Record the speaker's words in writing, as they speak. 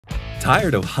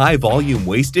Tired of high-volume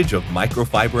wastage of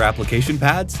microfiber application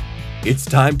pads? It's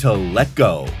time to let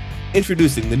go!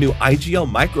 Introducing the new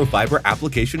IGL Microfiber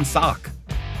Application Sock.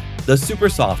 The super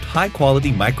soft,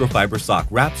 high-quality microfiber sock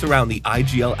wraps around the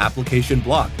IGL application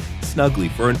block snugly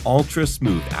for an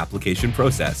ultra-smooth application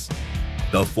process.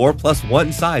 The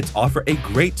 4+1 sides offer a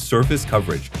great surface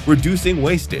coverage, reducing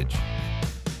wastage.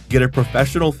 Get a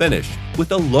professional finish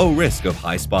with a low risk of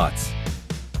high spots.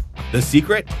 The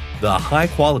secret? The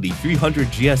high-quality 300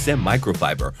 GSM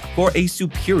microfiber for a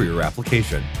superior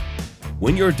application.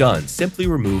 When you're done, simply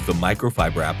remove the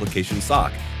microfiber application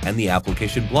sock and the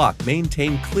application block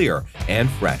maintain clear and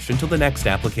fresh until the next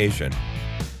application.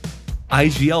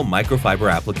 IGL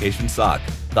Microfiber Application Sock,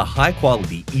 the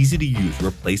high-quality, easy-to-use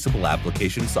replaceable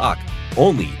application sock,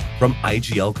 only from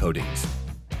IGL Coatings.